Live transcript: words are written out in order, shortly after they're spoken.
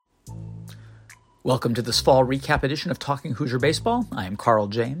Welcome to this fall recap edition of Talking Hoosier Baseball. I am Carl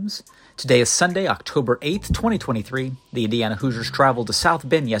James. Today is Sunday, October 8th, 2023. The Indiana Hoosiers traveled to South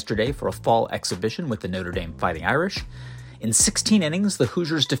Bend yesterday for a fall exhibition with the Notre Dame Fighting Irish. In 16 innings, the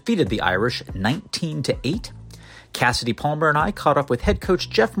Hoosiers defeated the Irish 19-8. Cassidy Palmer and I caught up with head coach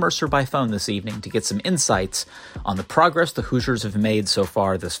Jeff Mercer by phone this evening to get some insights on the progress the Hoosiers have made so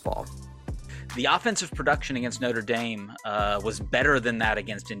far this fall. The offensive production against Notre Dame was better than that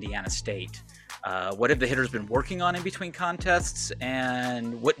against Indiana State. What have the hitters been working on in between contests,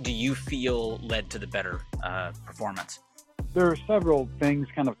 and what do you feel led to the better performance? There are several things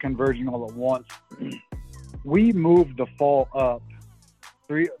kind of converging all at once. We moved the fall up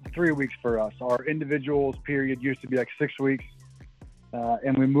three weeks for us. Our individuals period used to be like 6 weeks,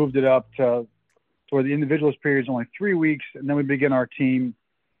 and we moved it up to where the individuals period is only 3 weeks, and then we begin our team,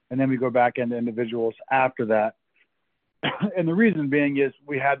 and then we go back into individuals after that. And the reason being is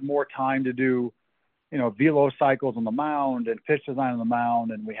we had more time to do, velo cycles on the mound and pitch design on the mound,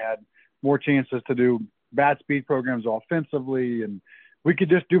 and we had more chances to do bat speed programs offensively, and we could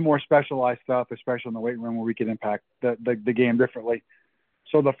just do more specialized stuff, especially in the weight room where we could impact the game differently.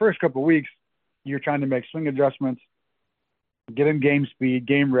 So the first couple of weeks, you're trying to make swing adjustments, get in game speed,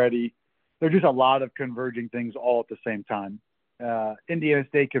 game ready. There's just a lot of converging things all at the same time. Indiana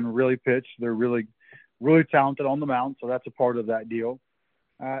State can really pitch. They're really talented on the mound, so that's a part of that deal.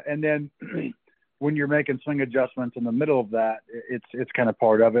 And then when you're making swing adjustments in the middle of that, it's kind of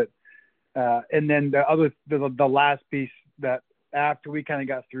part of it. And then the last piece that after we kind of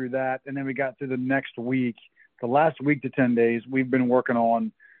got through that, and then we got through the next week, the last week to 10 days, we've been working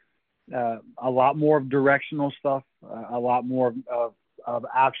on a lot more of directional stuff, a lot more of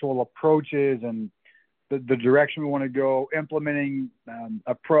actual approaches and the direction we want to go, implementing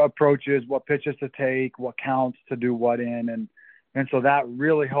approaches, what pitches to take, what counts to do what in. And so that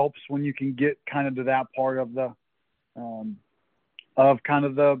really helps when you can get kind of to that part of the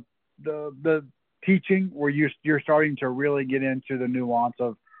teaching where you're starting to really get into the nuance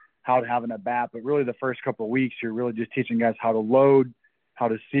of how to have an at bat. But really the first couple of weeks, you're really just teaching guys how to load, how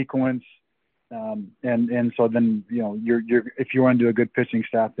to sequence. And so then, you're if you want to do a good pitching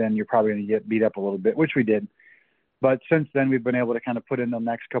staff, then you're probably going to get beat up a little bit, which we did. But since then, we've been able to kind of put in the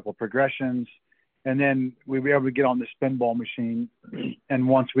next couple of progressions, and then we'll be able to get on the spin ball machine. And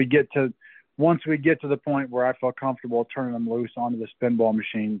once we get to the point where I feel comfortable turning them loose onto the spin ball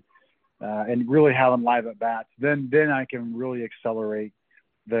machine and really having live at bats, then I can really accelerate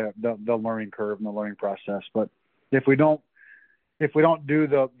the learning curve and the learning process. But if we don't do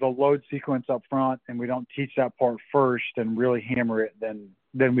the load sequence up front and we don't teach that part first and really hammer it,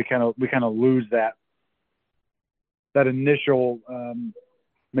 then we kind of lose that initial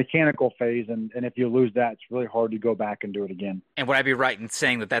mechanical phase. And if you lose that, it's really hard to go back and do it again. And would I be right in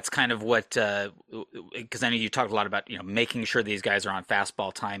saying that that's kind of what, because I know you talked a lot about, making sure these guys are on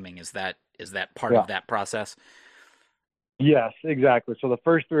fastball timing. Is that part of that process? Yes, exactly. So the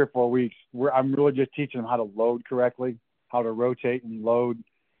first 3 or 4 weeks, I'm really just teaching them how to load correctly, how to rotate and load.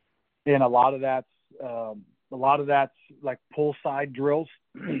 And a lot of that's like pull side drills.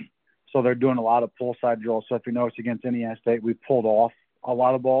 So they're doing a lot of pull side drills. So if you notice against Indiana State, we pulled off a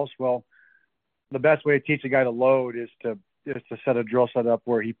lot of balls. Well, the best way to teach a guy to load is to set a drill set up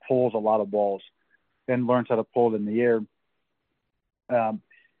where he pulls a lot of balls and learns how to pull it in the air.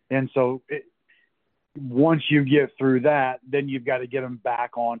 And so once you get through that, then you've got to get them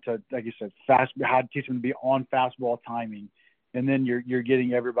back onto, like you said, how to teach them to be on fastball timing. And then you're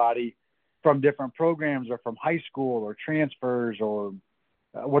getting everybody from different programs or from high school or transfers or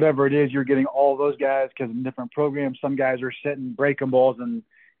whatever it is. You're getting all those guys because in different programs, some guys are sitting breaking balls and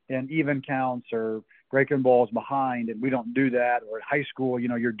even counts or breaking balls behind, and we don't do that. Or at high school,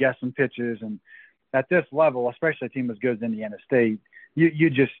 you're guessing pitches. And at this level, especially a team as good as Indiana State,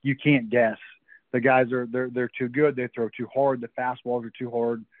 you can't guess. The guys they're too good. They throw too hard. The fastballs are too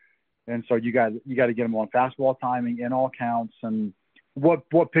hard, and so you got to get them on fastball timing in all counts and what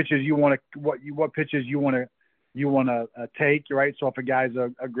pitches you want to take. Right. So if a guy's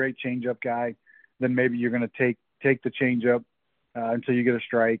a great changeup guy, then maybe you're going to take the changeup until you get a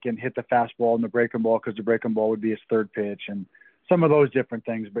strike and hit the fastball and the breaking ball because the breaking ball would be his third pitch and some of those different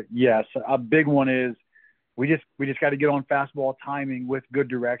things. But yes, a big one is. We just got to get on fastball timing with good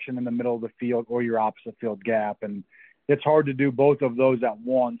direction in the middle of the field or your opposite field gap. And it's hard to do both of those at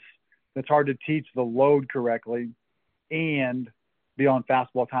once. It's hard to teach the load correctly and be on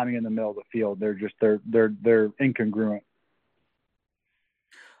fastball timing in the middle of the field. They're incongruent.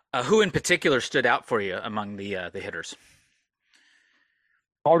 Who in particular stood out for you among the hitters?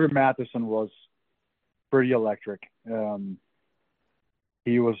 Carter Matheson was pretty electric.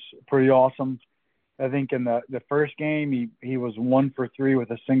 He was pretty awesome. I think in the first game, he was 1 for 3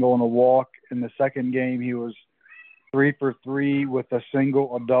 with a single and a walk. In the second game, he was 3 for 3 with a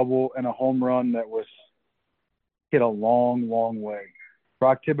single, a double, and a home run that was hit a long, long way.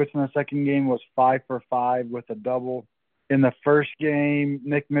 Brock Tibbetts in the second game was 5 for 5 with a double. In the first game,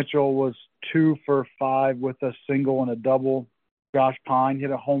 Nick Mitchell was 2 for 5 with a single and a double. Josh Pine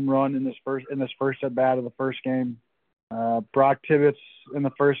hit a home run in this first at bat of the first game. Brock Tibbetts in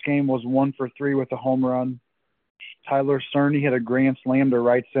the first game was 1 for 3 with a home run. Tyler Cerny hit a grand slam to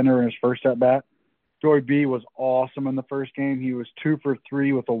right center in his first at bat. Joey B was awesome in the first game. He was 2 for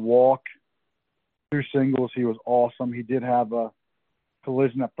 3 with a walk, 2 singles. He was awesome. He did have a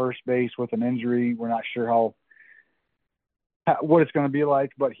collision at first base with an injury. We're not sure what it's going to be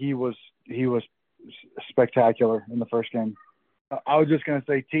like, but he was spectacular in the first game. I was just going to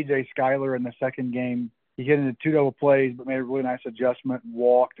say TJ Schuyler in the second game. He hit into 2 double plays, but made a really nice adjustment,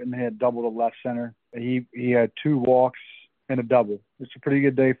 walked, and then had double to left center. He had 2 walks and a double. It's a pretty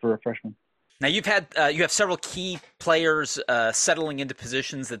good day for a freshman. Now you have several key players settling into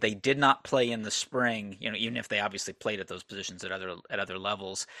positions that they did not play in the spring. Even if they obviously played at those positions at other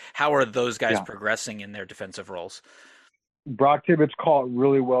levels. How are those guys progressing in their defensive roles? Brock Tibbetts caught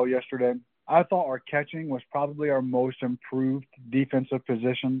really well yesterday. I thought our catching was probably our most improved defensive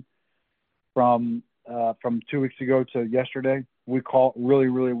position from 2 weeks ago to yesterday. We caught really,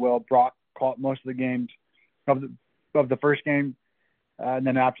 really well. Brock caught most of the games of the first game. And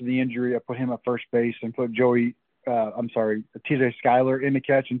then after the injury, I put him at first base and put TJ Schuyler in the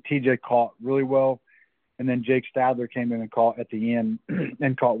catch, and TJ caught really well. And then Jake Stadler came in and caught at the end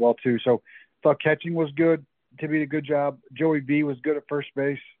and caught well too. So I thought catching was good. Tibby did a good job. Joey B was good at first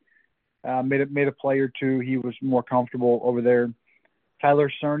base. Made a play or two. He was more comfortable over there.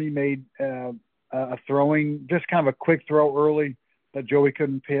 Tyler Cerny made a throwing, just kind of a quick throw early that Joey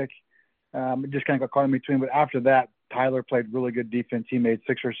couldn't pick. Just kind of got caught in between. But after that, Tyler played really good defense. He made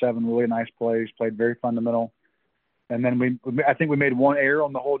 6 or 7 really nice plays, played very fundamental. And then I think we made 1 error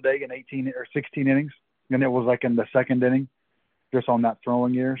on the whole day in 18 or 16 innings. And it was like in the second inning, just on that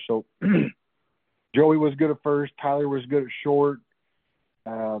throwing year. So Joey was good at first. Tyler was good at short.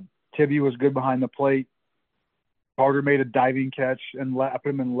 Tibby was good behind the plate. Carter made a diving catch, and I put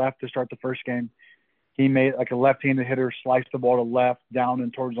him in left to start the first game. He made like a left-handed hitter, sliced the ball to left, down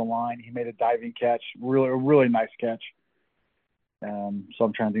and towards the line. He made a diving catch, a really nice catch. So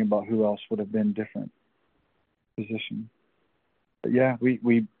I'm trying to think about who else would have been different position. But yeah,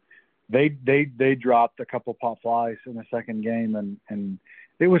 they dropped a couple pop flies in the second game, and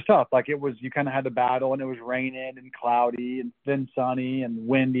it was tough. Like you kind of had to battle, and it was raining and cloudy and then sunny and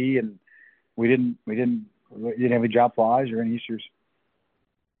windy, and we didn't have any drop flies or any issues.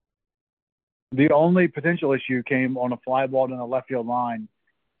 The only potential issue came on a fly ball down the left field line.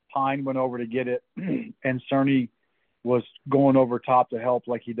 Pine went over to get it, and Cerny was going over top to help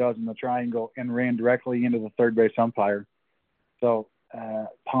like he does in the triangle and ran directly into the third base umpire. So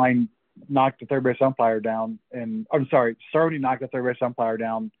Pine knocked the third base umpire down, Cerny knocked the third base umpire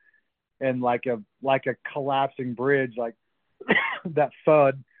down, and like a collapsing bridge, like that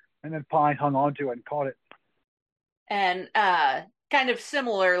thud, and then Pine hung onto it and caught it. And kind of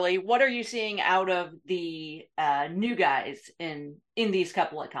similarly, what are you seeing out of the new guys in these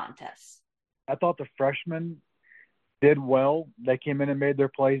couple of contests? I thought the freshmen did well. They came in and made their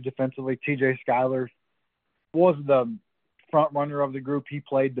plays defensively. TJ Schuyler was the front runner of the group. He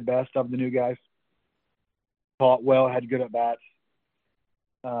played the best of the new guys. Caught well, had good at bats.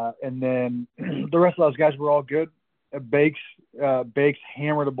 And then the rest of those guys were all good. Bakes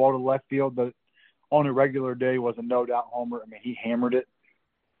hammered the ball to left field, but on a regular day was a no-doubt homer. I mean, he hammered it.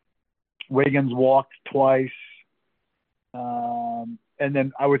 Wiggins walked twice. And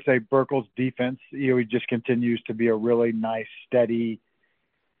then I would say Burkle's defense, he just continues to be a really nice, steady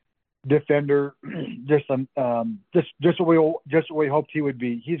defender. just what we hoped he would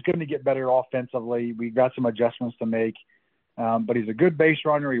be. He's going to get better offensively. We've got some adjustments to make. But he's a good base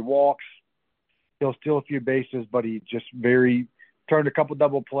runner. He walks. He'll steal a few bases, but he just turned a couple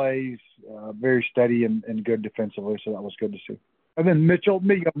double plays, very steady and good defensively, so that was good to see. And then Mitchell's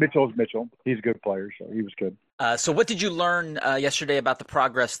Mitchell. He's a good player, so he was good. So what did you learn yesterday about the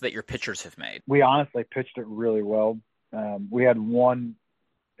progress that your pitchers have made? We honestly pitched it really well. We had 1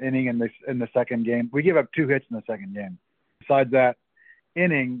 inning in the second game. We gave up 2 hits in the second game. Besides that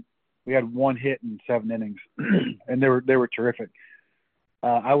inning, we had 1 hit in 7 innings, and they were terrific.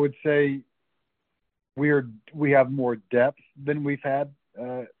 I would say we have more depth than we've had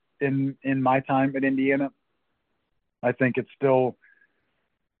in my time at Indiana. I think it's still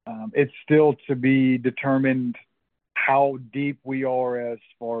to be determined how deep we are as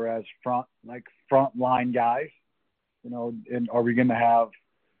far as front line guys, and are we going to have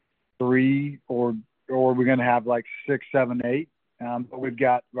 3 or are we going to have like 6, 7, 8? But we've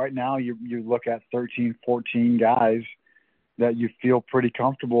got right now, you look at 13, 14 guys that you feel pretty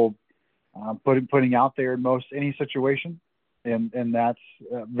comfortable putting out there in most any situation. And that's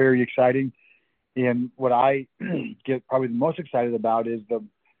very exciting. And what I get probably the most excited about is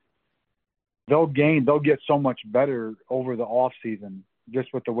they'll get so much better over the off season,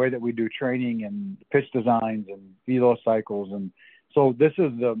 just with the way that we do training and pitch designs and velo cycles. And so this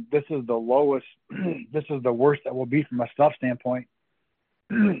is the lowest, this is the worst that will be from a stuff standpoint.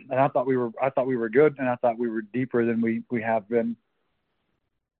 And I thought we were good, and I thought we were deeper than we have been.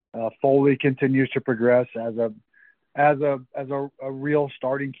 Foley continues to progress as a real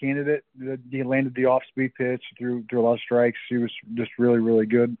starting candidate. He landed the off-speed pitch, threw a lot of strikes. He was just really, really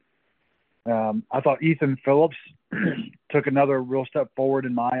good. I thought Ethan Phillips took another real step forward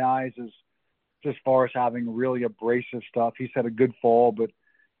in my eyes as far as having really abrasive stuff. He's had a good fall, but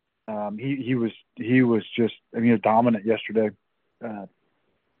he was just, dominant yesterday.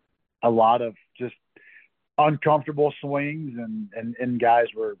 A lot of just uncomfortable swings, and guys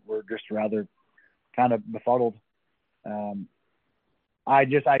were just rather kind of befuddled. I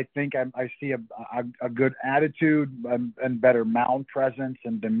think I see a good attitude and better mound presence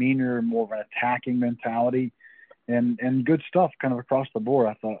and demeanor, more of an attacking mentality, and good stuff kind of across the board.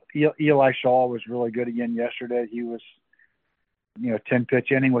 I thought Eli Shaw was really good again yesterday. He was, 10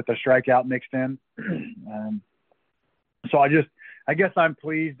 pitch inning with a strikeout mixed in. So I guess I'm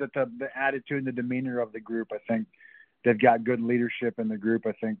pleased that the attitude and the demeanor of the group. I think they've got good leadership in the group.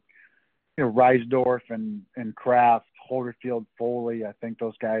 I think, Reisdorf and Kraft, Holderfield, Foley, I think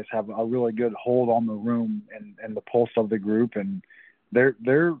those guys have a really good hold on the room and the pulse of the group, and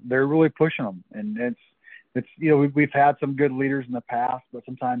they're really pushing them. And it's we've had some good leaders in the past, but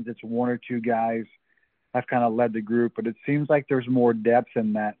sometimes it's 1 or 2 guys have kind of led the group. But it seems like there's more depth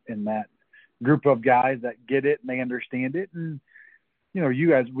in that group of guys that get it and they understand it. And you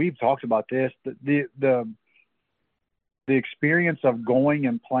guys, we've talked about this. The experience of going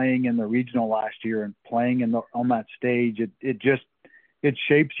and playing in the regional last year and playing on that stage, it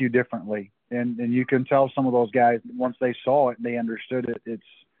shapes you differently. And you can tell some of those guys, once they saw it and they understood it,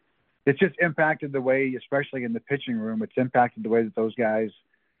 it's just impacted the way, especially in the pitching room, it's impacted the way that those guys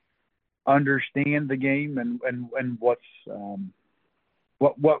understand the game and what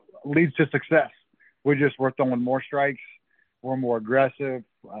leads to success. We're throwing more strikes. We're more aggressive.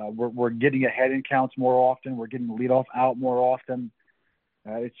 We're getting ahead in counts more often. We're getting the leadoff out more often.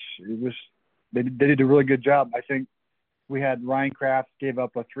 They did a really good job. I think we had Ryan Kraft gave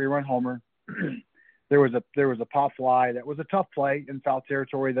up a 3-run homer. There was a pop fly that was a tough play in foul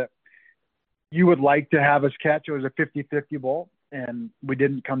territory that you would like to have us catch. It was a 50-50 ball, and we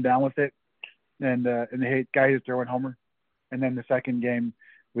didn't come down with it. And the guy hit a 3-run homer. And then the second game,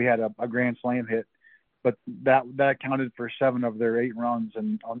 we had a grand slam hit. But that counted for 7 of their 8 runs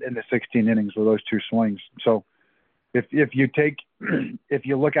in the 16 innings with those 2 swings. So if you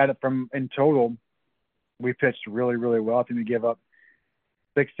look at it in total, we pitched really, really well. I think we gave up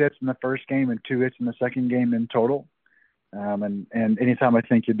 6 hits in the first game and 2 hits in the second game in total. And anytime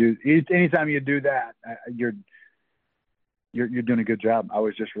you do that, you're doing a good job. I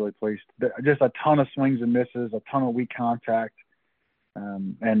was just really pleased. Just a ton of swings and misses, a ton of weak contact,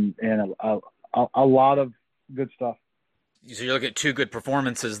 and a lot of good stuff. So you look at 2 good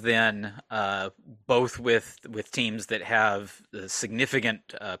performances then, both with teams that have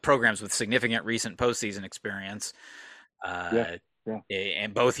significant programs with significant recent postseason experience, Yeah.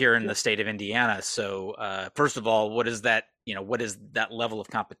 and both here in the state of Indiana. So first of all, what does that level of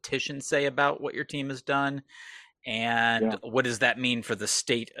competition say about what your team has done, and what does that mean for the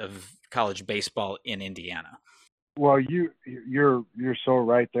state of college baseball in Indiana? Well, you're so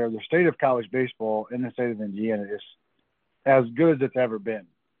right there. The state of college baseball in the state of Indiana is as good as it's ever been.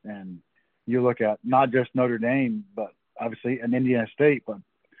 And you look at not just Notre Dame, but obviously an Indiana State, but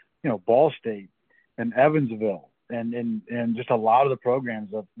Ball State and Evansville and just a lot of the programs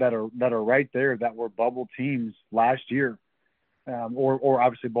that are right there that were bubble teams last year, or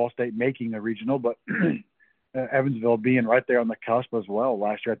obviously Ball State making the regional, but Evansville being right there on the cusp as well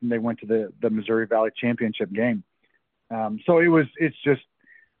last year. I think they went to the Missouri Valley Championship game. So it's just,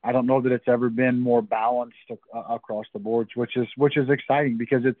 I don't know that it's ever been more balanced across the board, which is exciting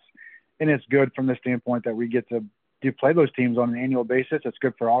because it's good from the standpoint that we get to play those teams on an annual basis. It's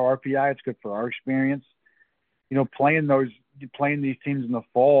good for our RPI. It's good for our experience. Playing these teams in the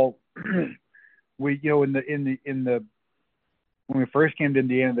fall, when we first came to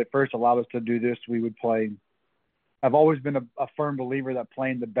Indiana, they first allowed us to do this. We would play I've always been a firm believer that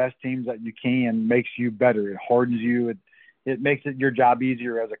playing the best teams that you can makes you better. It hardens you. It makes it your job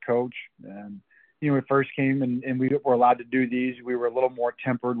easier as a coach. And, we first came and we were allowed to do these. We were a little more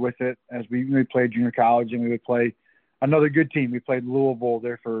tempered with it as we played junior college, and we would play another good team. We played Louisville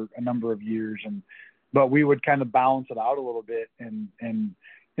there for a number of years, but we would kind of balance it out a little bit. And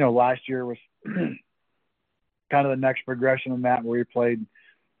last year was kind of the next progression in that, where we played,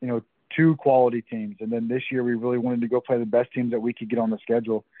 2 quality teams. And then this year we really wanted to go play the best teams that we could get on the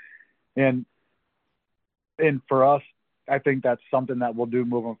schedule. And for us, I think that's something that we'll do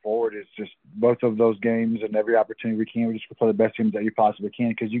moving forward, is just both of those games and every opportunity we just play the best teams that you possibly can,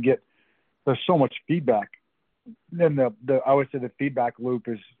 because there's so much feedback. Then I would say the feedback loop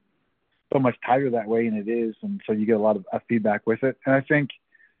is so much tighter that way, and it is. And so you get a lot of feedback with it. And I think,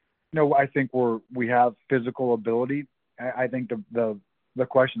 we have physical ability. I think the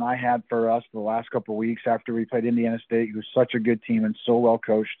question I had for us the last couple of weeks after we played Indiana State, who's such a good team and so well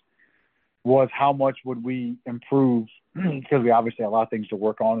coached, was how much would we improve, because we obviously have a lot of things to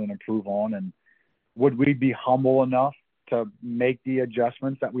work on and improve on, and would we be humble enough to make the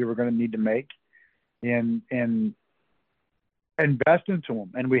adjustments that we were going to need to make and invest into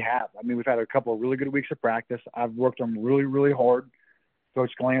them. And we have. I mean, we've had a couple of really good weeks of practice. I've worked them really, really hard.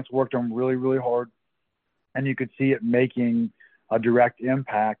 Coach Glantz worked them really, really hard, and you could see it making a direct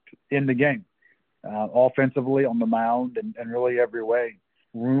impact in the game, offensively, on the mound, and really every way.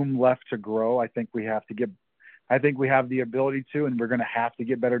 Room left to grow. I think we have the ability to, and we're going to have to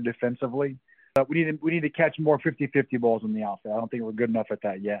get better defensively. But we need to catch more 50-50 balls in the outfield. I don't think we're good enough at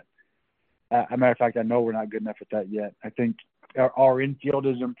that yet. As a matter of fact, I know we're not good enough at that yet. I think our infield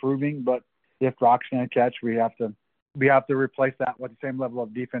is improving, but if Brock's going to catch, we have to replace that with the same level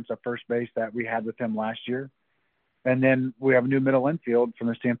of defense at first base that we had with him last year. And then we have a new middle infield from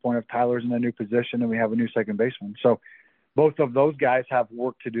the standpoint of Tyler's in a new position, and we have a new second baseman. So both of those guys have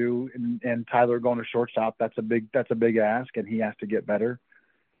work to do, and Tyler going to shortstop, that's a big ask, and he has to get better.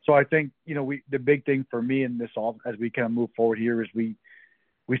 So I think, the big thing for me in this, all as we kind of move forward here, is we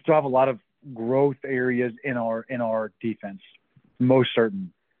still have a lot of growth areas in our defense, most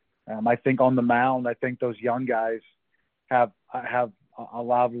certain. I think on the mound, I think those young guys have a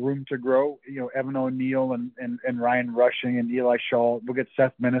lot of room to grow. Evan O'Neill and Ryan Rushing and Eli Shaw. We'll get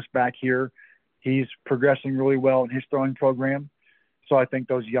Seth Menace back here. He's progressing really well in his throwing program. So I think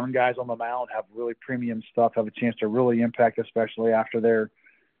those young guys on the mound have really premium stuff, have a chance to really impact, especially after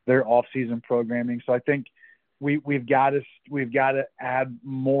their off-season programming. So I think we've got to add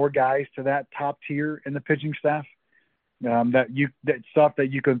more guys to that top tier in the pitching staff. That stuff that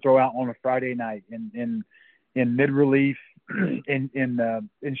you can throw out on a Friday night in mid relief,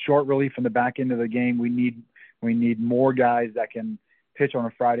 in short relief in the back end of the game. We need more guys that can pitch on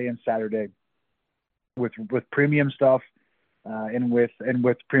a Friday and Saturday with premium stuff, and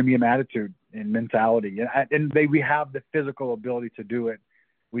with premium attitude and mentality. And we have the physical ability to do it.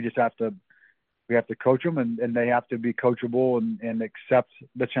 We just have to coach them, and they have to be coachable and accept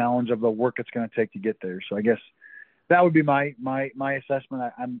the challenge of the work it's going to take to get there. So I guess that would be my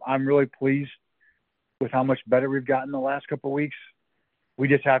assessment. I'm really pleased with how much better we've gotten the last couple of weeks. We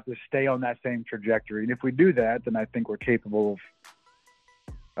just have to stay on that same trajectory. And if we do that, then I think we're capable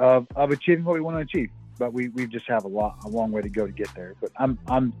of achieving what we want to achieve. But we just have a long way to go to get there. But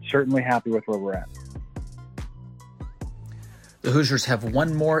I'm certainly happy with where we're at. The Hoosiers have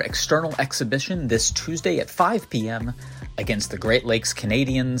one more external exhibition this Tuesday at 5 p.m. against the Great Lakes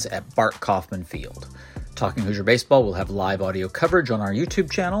Canadians at Bart Kaufman Field. Talking Hoosier Baseball will have live audio coverage on our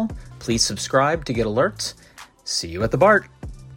YouTube channel. Please subscribe to get alerts. See you at the Bart.